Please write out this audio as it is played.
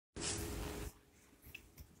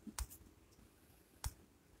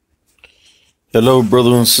Hello,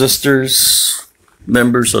 brothers and sisters,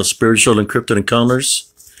 members of Spiritual Encrypted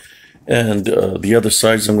Encounters, and the other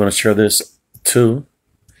sides. I'm going to share this too.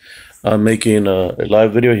 I'm making a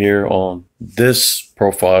live video here on this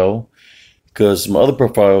profile because my other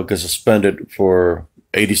profile gets suspended for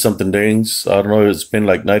 80 something days. I don't know, it's been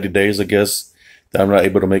like 90 days, I guess, that I'm not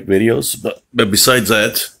able to make videos. But besides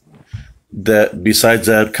that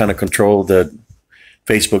kind of control that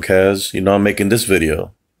Facebook has, I'm making this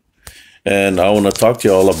video. And I want to talk to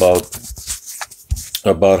you all about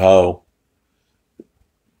how.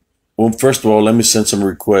 Well, first of all, let me send some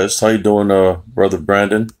requests. How you doing, brother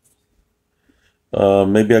Brandon?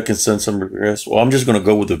 Maybe I can send some requests. Well, I'm just gonna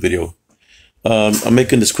go with the video. I'm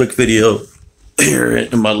making this quick video here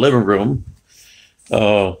in my living room,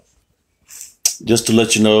 just to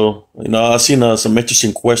let you know. I've seen some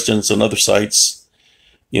interesting questions on other sites.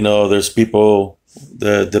 There's people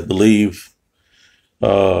that believe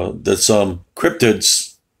that some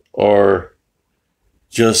cryptids are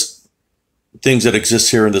just things that exist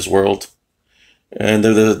here in this world, and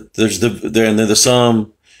there's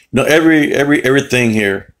some, everything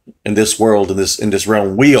here in this world, in this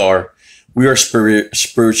realm, we are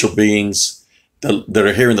spiritual beings that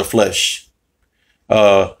are here in the flesh.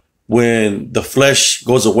 When the flesh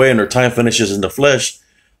goes away and our time finishes in the flesh,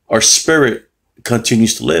 our spirit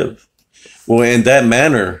continues to live. Well, in that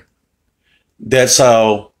manner, that's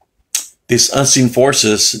how these unseen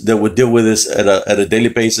forces that would deal with this at a daily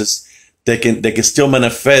basis, they can still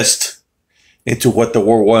manifest into what the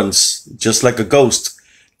world wants, just like a ghost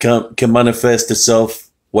can manifest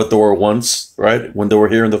itself what the world wants, right? When they were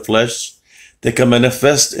here in the flesh, they can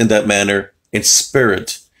manifest in that manner in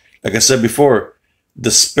spirit. Like I said before,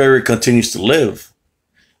 the spirit continues to live,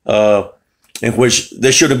 in which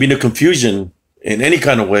there shouldn't be no confusion in any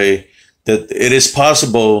kind of way that it is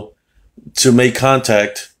possible to make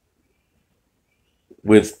contact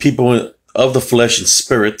with people of the flesh and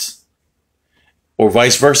spirit, or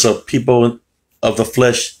vice versa, people of the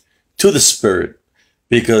flesh to the spirit,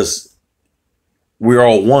 because we're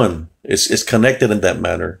all one. It's connected in that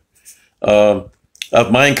manner. Of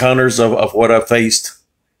my encounters of what I faced,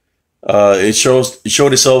 it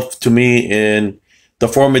showed itself to me in the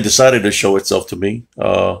form it decided to show itself to me,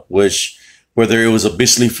 which, whether it was a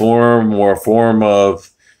beastly form or a form of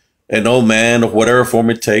an old man, or whatever form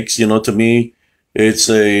it takes, to me, it's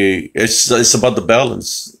about the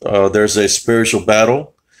balance. There's a spiritual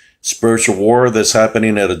battle, spiritual war that's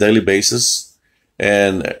happening at a daily basis.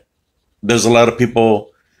 And there's a lot of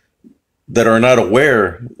people that are not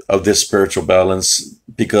aware of this spiritual balance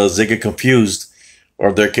because they get confused,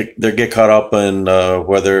 or they get caught up in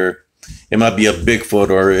whether it might be a Bigfoot,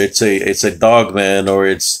 or it's a dog man, or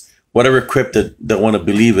it's whatever cryptid they want to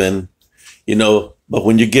believe in, But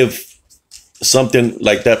when you give something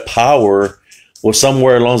like that power, well,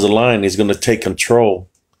 somewhere along the line, it's going to take control.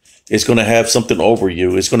 It's going to have something over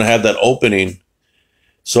you. It's going to have that opening.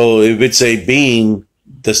 So if it's a being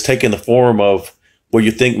that's taking the form of what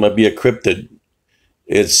you think might be a cryptid,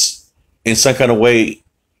 it's in some kind of way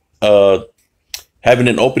having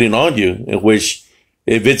an opening on you, in which,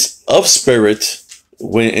 if it's of spirit,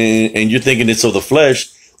 and you're thinking it's of the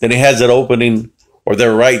flesh, then it has that opening or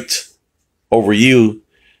that right over you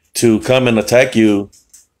to come and attack you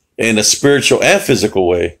in a spiritual and physical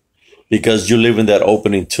way, because you live in that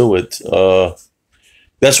opening to it.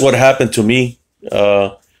 That's what happened to me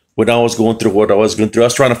when I was going through what I was going through.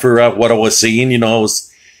 I was trying to figure out what I was seeing. I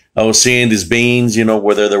was seeing these beings,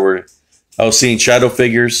 whether I was seeing shadow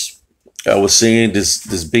figures. I was seeing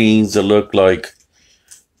these beings that look like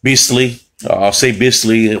beastly. I'll say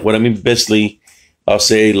beastly. What I mean beastly, I'll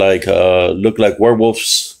say look like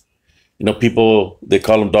werewolves. People, they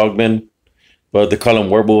call them dogmen, but they call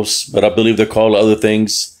them werewolves. But I believe they're called other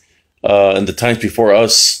things in the times before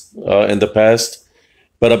us, in the past.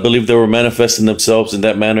 But I believe they were manifesting themselves in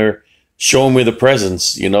that manner, showing me the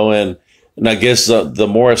presence, and I guess the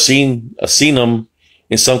more I've seen them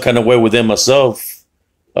in some kind of way within myself,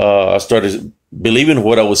 I started believing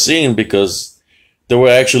what I was seeing, because they were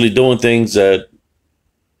actually doing things that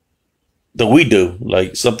we do,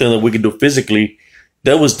 like something that we can do physically.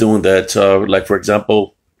 That was doing that, like, for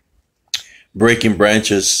example, breaking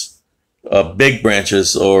branches, big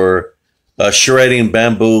branches, or shredding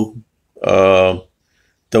bamboo. They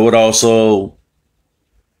would also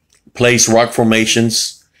place rock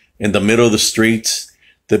formations in the middle of the streets.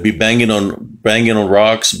 They'd be banging on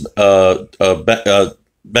rocks,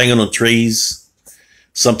 banging on trees.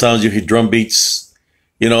 Sometimes you hear drum beats,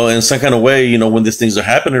 in some kind of way, when these things are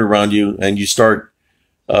happening around you, and you start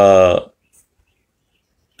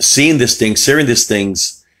seeing these things, hearing these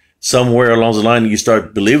things, somewhere along the line you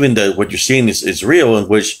start believing that what you're seeing is real, in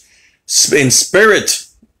which in spirit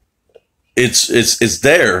it's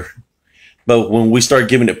there, but when we start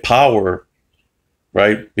giving it power,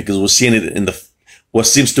 right, because we're seeing it in the what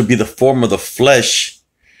seems to be the form of the flesh,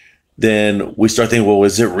 then we start thinking, well,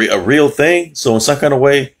 is it a real thing? So in some kind of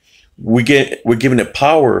way, we're giving it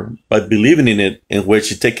power by believing in it, in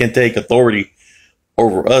which it can take authority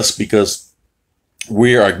over us because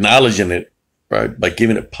we are acknowledging it, right, by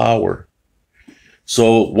giving it power.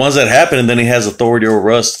 So once that happened, then it has authority over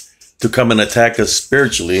us to come and attack us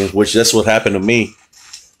spiritually, which that's what happened to me.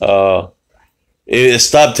 It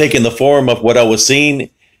stopped taking the form of what I was seeing.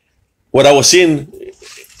 The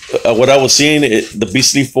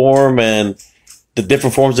beastly form and the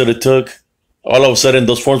different forms that it took. All of a sudden,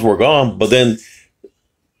 those forms were gone. But then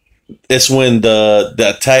it's when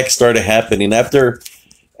the attack started happening. After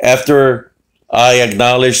I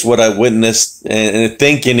acknowledged what I witnessed and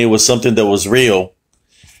thinking it was something that was real,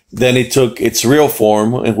 then it took its real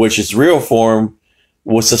form, in which its real form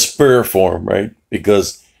was a spirit form, right?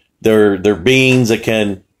 Because they're beings that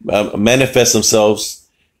can manifest themselves,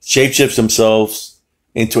 shapeshift themselves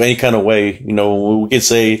into any kind of way. You know, we can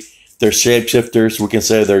say they're shapeshifters. We can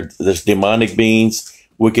say there's demonic beings.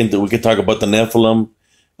 We can talk about the Nephilim.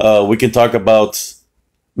 We can talk about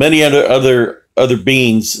many other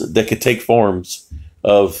beings that can take forms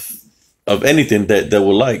of anything that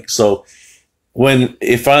we like. So when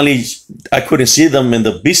it finally, I couldn't see them in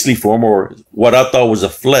the beastly form or what I thought was a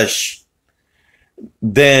flesh,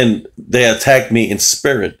 then they attacked me in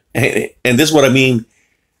spirit. And this is what I mean.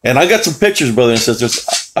 And I got some pictures, brothers and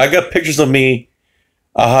sisters. I got pictures of me,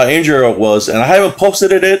 how injured I was. And I haven't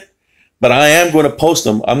posted it, but I am going to post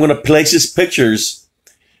them. I'm going to place these pictures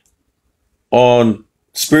on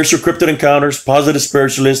Spiritual Cryptid Encounters, Positive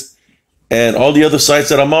Spiritualist, and all the other sites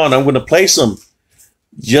that I'm on. I'm going to place them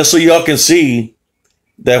just so y'all can see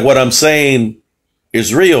that what I'm saying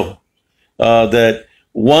is real. That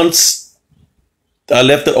once I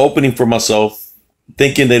left the opening for myself,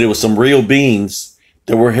 thinking that it was some real beings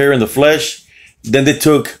that were here in the flesh, then they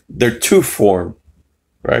took their true form,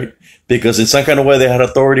 right? Because in some kind of way they had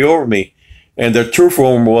authority over me, and their true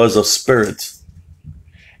form was of spirit.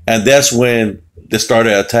 And that's when they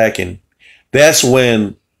started attacking. That's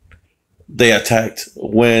when they attacked,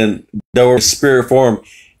 when they were spirit form.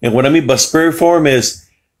 And what I mean by spirit form is,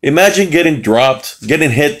 imagine getting dropped, getting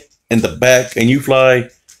hit in the back, and you fly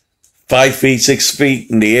 5 feet, 6 feet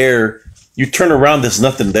in the air. You turn around, there's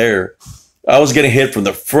nothing there. I was getting hit from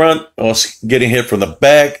the front. I was getting hit from the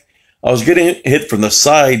back. I was getting hit from the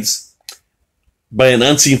sides by an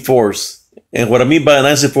unseen force. And what I mean by an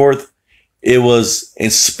unseen force, it was in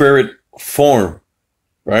spirit form,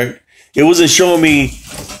 right? It wasn't showing me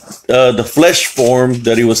the flesh form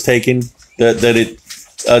that he was taking, that it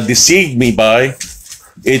deceived me by.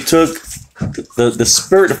 It took the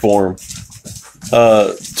spirit form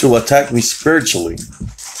to attack me spiritually.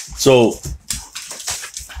 So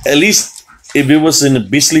at least if it was in a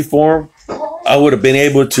beastly form, I would have been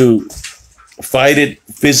able to fight it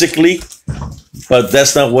physically, but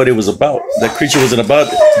that's not what it was about. That creature wasn't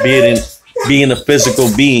about being a physical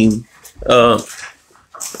being.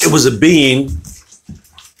 It was a being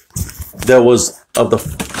that was of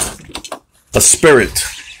a spirit.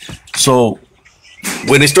 So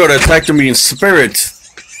when they started attacking me in spirit,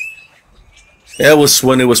 that was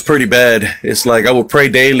when it was pretty bad. It's like I would pray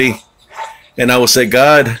daily, and I would say,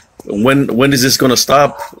 God, when is this going to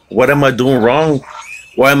stop? What am I doing wrong?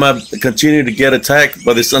 Why am I continuing to get attacked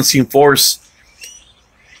by this unseen force?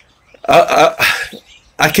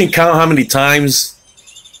 I can't count how many times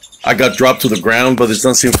I got dropped to the ground by this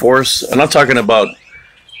unseen force. And I'm talking about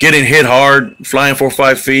getting hit hard, flying 4 or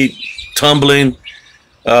 5 feet, tumbling.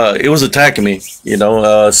 It was attacking me, you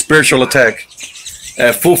know, spiritual attack,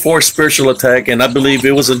 full force spiritual attack. And I believe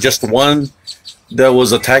it wasn't just one that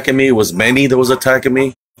was attacking me. It was many that was attacking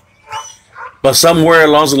me. But somewhere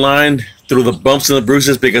along the line, through the bumps and the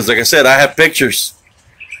bruises, because like I said, I have pictures.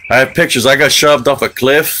 I got shoved off a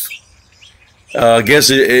cliff. I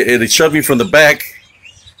guess it shoved me from the back.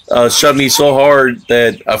 Shoved me so hard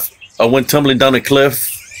that I went tumbling down a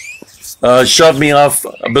cliff. Shoved me off,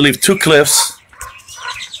 I believe, 2 cliffs.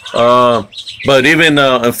 But even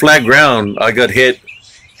on flat ground, I got hit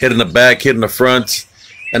in the back, hit in the front,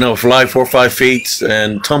 and I would fly 4 or 5 feet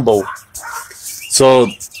and tumble. So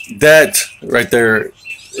that right there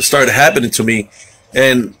started happening to me,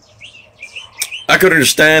 and I could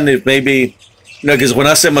understand if maybe, you know, because when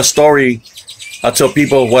I say my story, I tell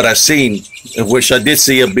people what I seen, in which I did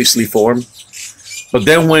see a beastly form. But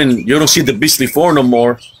then when you don't see the beastly form no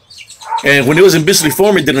more, and when it was in beastly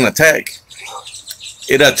form, it didn't attack.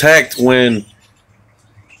 it attacked when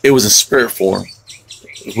it was in spirit form,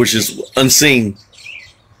 which is unseen.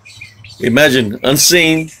 Imagine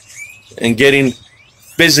unseen and getting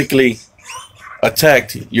physically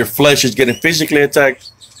attacked. Your flesh is getting physically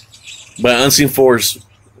attacked by unseen force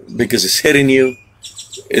because it's hitting you,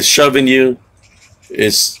 it's shoving you,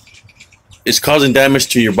 it's causing damage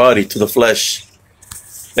to your body, to the flesh.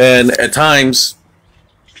 And at times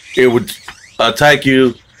it would attack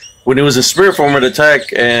you when it was a spirit form of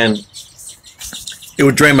attack, and it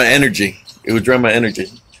would drain my energy. It would drain my energy.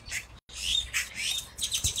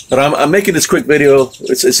 But I'm making this quick video.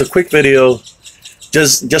 It's a quick video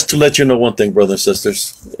just to let you know one thing, brothers and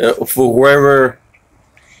sisters. For whoever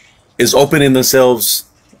is opening themselves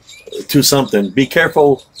to something, be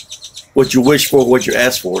careful what you wish for, what you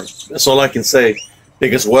ask for. That's all I can say,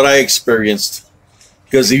 because what I experienced.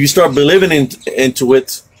 Because if you start believing into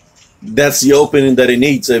it, that's the opening that it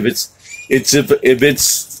needs. If it's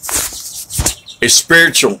a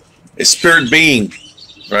spiritual, a spirit being,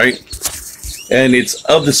 right? And it's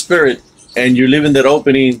of the spirit, and you're living that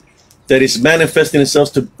opening that is manifesting itself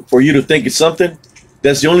for you to think it's something,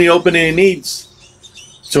 that's the only opening it needs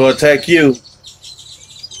to attack you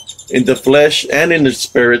in the flesh and in the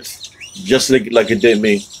spirit, just like it did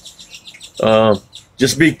me.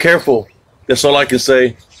 Just be careful. That's all I can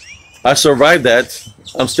say. I survived that.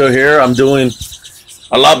 I'm still here. I'm doing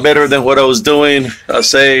a lot better than what I was doing. I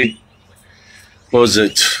say, what was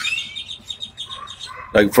it?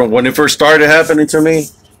 Like from when it first started happening to me,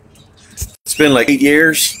 it's been like 8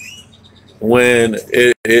 years. When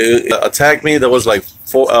it attacked me, that was like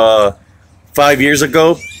 5 years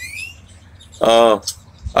ago.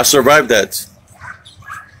 I survived that.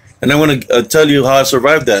 And I want to tell you how I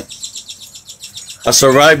survived that. I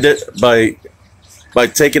survived it by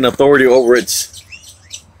taking authority over it.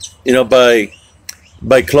 You know, by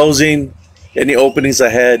closing any openings I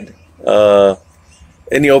had,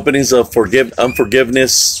 any openings of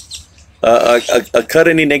unforgiveness. I cut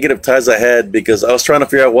any negative ties I had, because I was trying to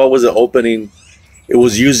figure out what was the opening it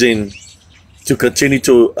was using to continue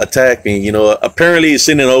to attack me. You know, apparently it's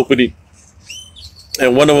in an opening,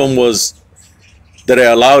 and one of them was that I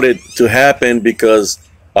allowed it to happen because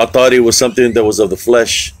I thought it was something that was of the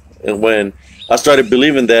flesh. And when I started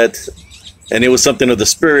believing that, and it was something of the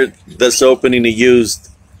spirit, that's the opening he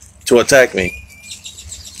used to attack me.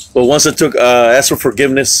 But once I asked for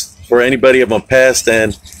forgiveness for anybody of my past,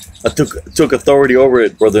 and I took authority over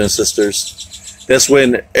it, brothers and sisters, that's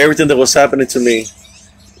when everything that was happening to me,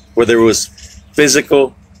 whether it was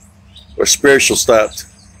physical or spiritual, stopped.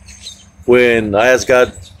 When I asked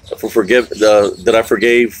God for that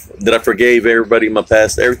I forgave everybody in my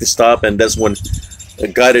past, everything stopped, and that's when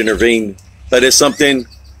God intervened. That is something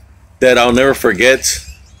that I'll never forget.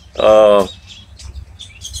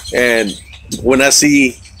 And when I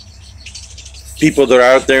see people that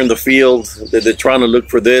are out there in the field, that they're trying to look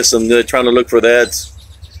for this and they're trying to look for that,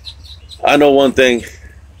 I know one thing,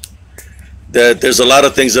 that there's a lot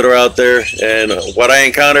of things that are out there, and what I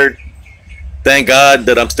encountered, thank God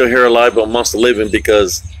that I'm still here alive amongst the living,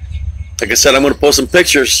 because like I said, I'm going to post some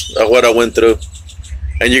pictures of what I went through,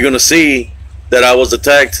 and you're going to see that I was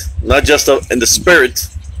attacked not just in the spirit,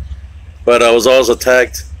 but I was also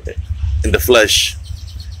attacked in the flesh.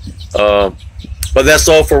 But that's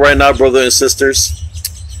all for right now, brothers and sisters.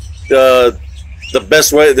 The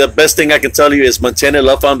best thing I can tell you is maintain a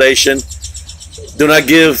love foundation. Do not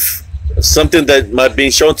give something that might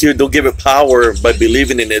be shown to you, don't give it power by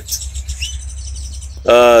believing in it.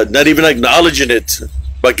 Not even acknowledging it,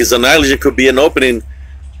 because acknowledging it could be an opening.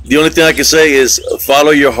 The only thing I can say is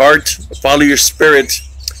follow your heart, follow your spirit,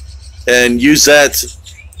 and use that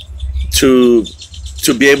to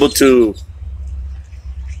be able to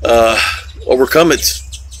overcome it.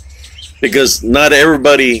 Because not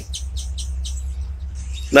everybody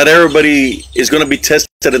is going to be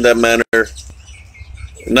tested in that manner.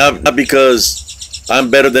 Not because I'm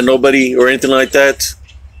better than nobody or anything like that.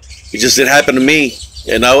 It happened to me,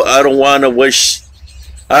 and I don't want to wish.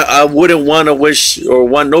 I wouldn't want to wish or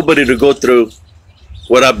want nobody to go through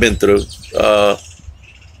what I've been through.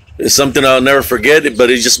 It's something I'll never forget, but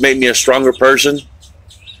it just made me a stronger person,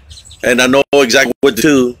 and I know exactly what to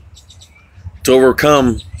do to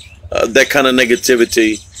overcome that kind of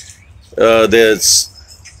negativity that's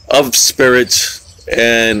of spirit,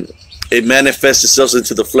 and it manifests itself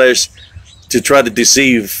into the flesh to try to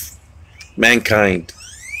deceive mankind.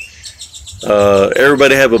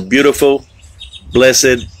 Everybody have a beautiful,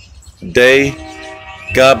 blessed day.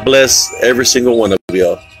 God bless every single one of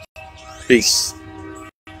y'all. Peace.